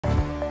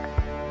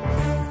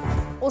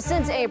Well,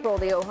 since April,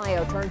 the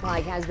Ohio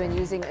Turnpike has been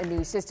using a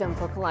new system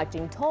for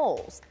collecting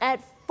tolls.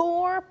 At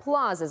 4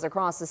 plazas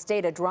across the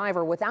state, a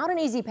driver without an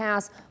easy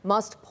pass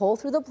must pull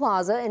through the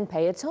plaza and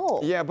pay a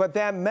toll. Yeah, but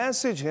that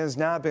message has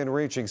not been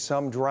reaching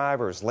some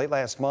drivers. Late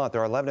last month,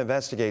 our 11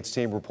 Investigates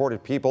team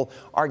reported people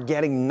are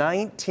getting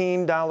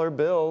 $19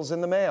 bills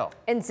in the mail.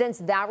 And since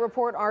that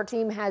report, our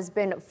team has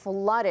been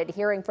flooded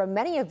hearing from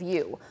many of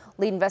you.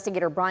 Lead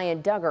investigator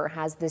Brian Duggar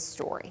has this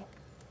story.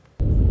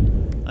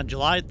 On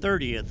July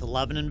 30th,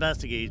 11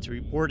 Investigates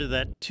reported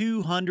that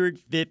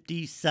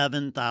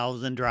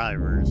 257,000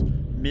 drivers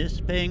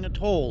missed paying a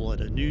toll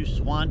at a new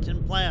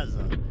Swanton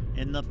Plaza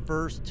in the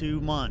first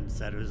 2 months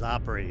that it was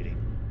operating.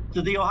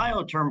 Did the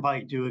Ohio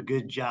Turnpike do a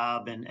good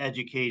job in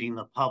educating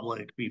the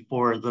public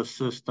before the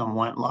system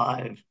went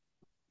live?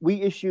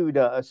 We issued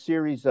a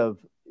series of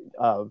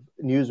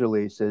news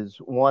releases,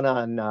 one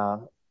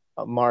on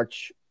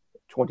March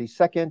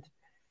 22nd,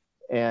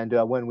 and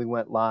when we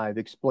went live,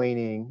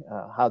 explaining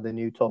how the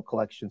new toll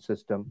collection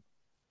system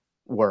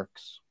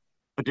works.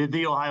 But did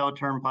the Ohio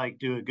Turnpike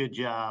do a good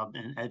job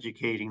in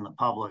educating the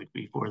public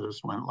before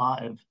this went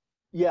live?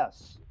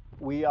 Yes,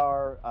 we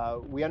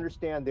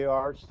understand there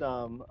are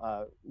some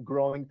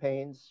growing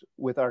pains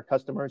with our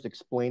customers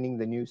explaining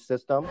the new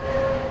system.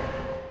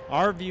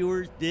 Our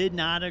viewers did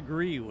not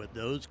agree with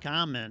those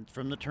comments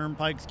from the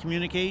Turnpike's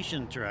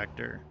communications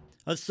director.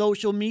 A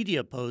social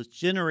media post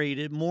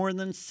generated more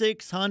than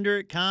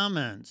 600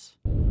 comments.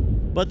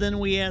 But then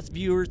we asked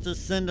viewers to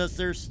send us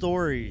their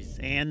stories,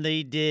 and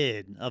they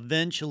did.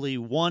 Eventually,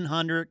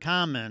 100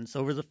 comments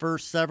over the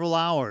first several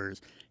hours,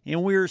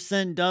 and we were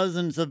sent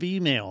dozens of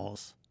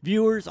emails.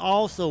 Viewers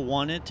also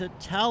wanted to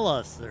tell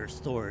us their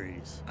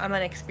stories. I'm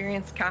an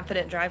experienced,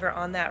 confident driver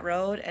on that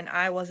road, and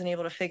I wasn't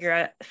able to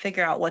figure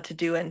out what to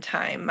do in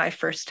time, my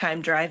first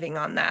time driving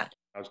on that.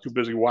 I was too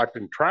busy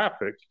watching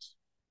traffic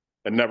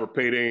and never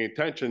paid any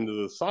attention to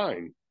the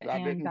sign.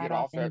 I didn't get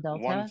off at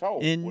one toll.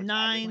 In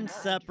 9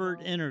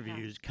 separate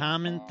interviews,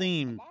 common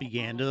themes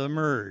began to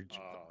emerge.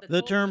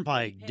 The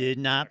Turnpike did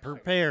not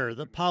prepare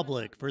the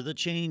public for the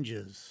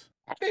changes.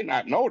 I did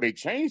not know they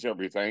changed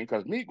everything,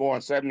 because me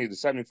going 70 to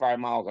 75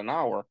 miles an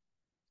hour,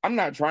 I'm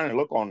not trying to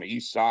look on the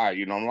east side.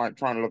 I'm not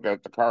trying to look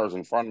at the cars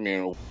in front of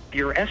me.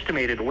 Your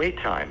estimated wait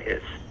time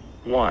is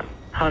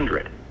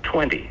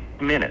 120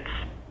 minutes.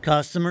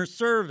 Customer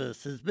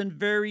service has been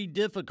very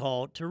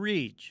difficult to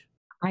reach.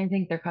 I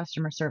think their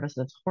customer service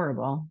is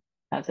horrible,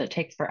 as it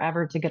takes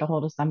forever to get a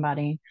hold of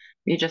somebody.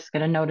 You just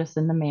get a notice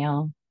in the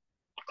mail.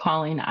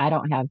 Calling, I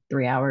don't have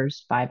 3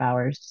 hours, 5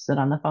 hours to sit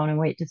on the phone and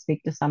wait to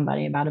speak to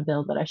somebody about a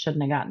bill that I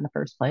shouldn't have got in the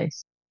first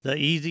place. The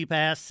Easy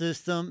Pass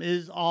system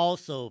is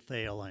also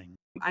failing.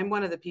 I'm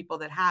one of the people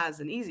that has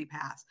an Easy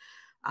Pass.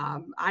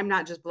 I'm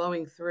not just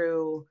blowing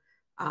through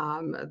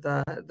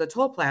the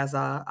toll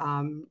plaza.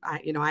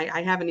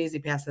 I have an Easy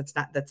Pass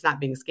that's not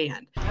being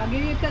scanned. I'll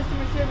give you a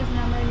customer service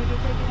number and you can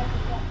take it up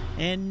with that.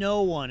 And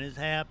no one is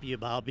happy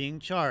about being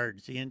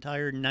charged the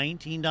entire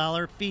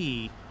 $19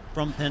 fee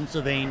from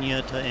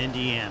Pennsylvania to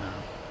Indiana.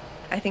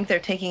 I think they're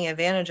taking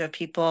advantage of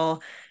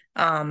people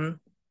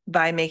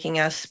by making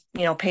us,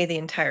 pay the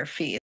entire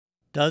fee.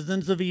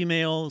 Dozens of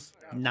emails,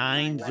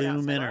 9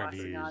 Zoom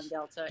interviews,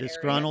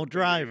 disgruntled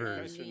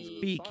drivers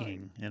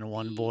speaking in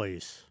one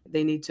voice.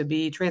 They need to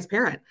be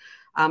transparent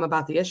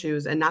about the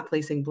issues and not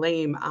placing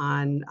blame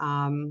on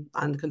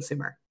the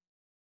consumer.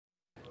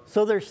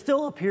 So there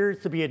still appears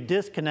to be a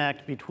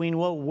disconnect between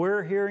what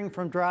we're hearing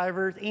from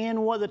drivers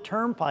and what the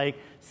Turnpike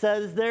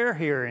says they're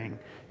hearing.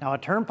 Now, a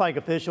Turnpike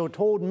official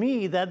told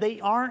me that they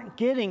aren't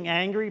getting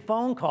angry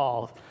phone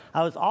calls.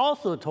 I was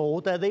also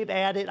told that they've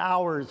added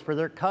hours for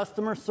their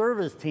customer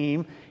service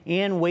team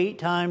and wait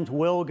times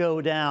will go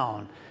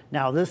down.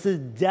 Now, this is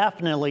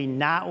definitely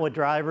not what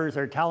drivers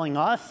are telling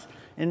us.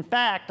 In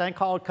fact, I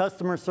called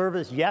customer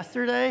service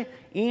yesterday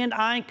and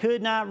I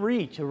could not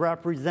reach a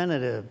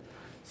representative.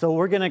 So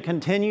we're going to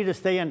continue to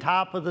stay on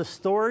top of the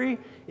story.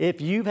 If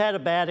you've had a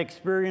bad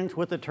experience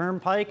with the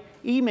Turnpike,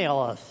 email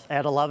us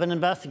at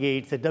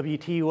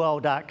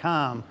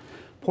 11investigates@WTUL.com.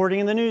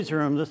 Reporting in the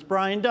newsroom, this is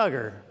Brian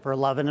Duggar for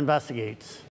 11 Investigates.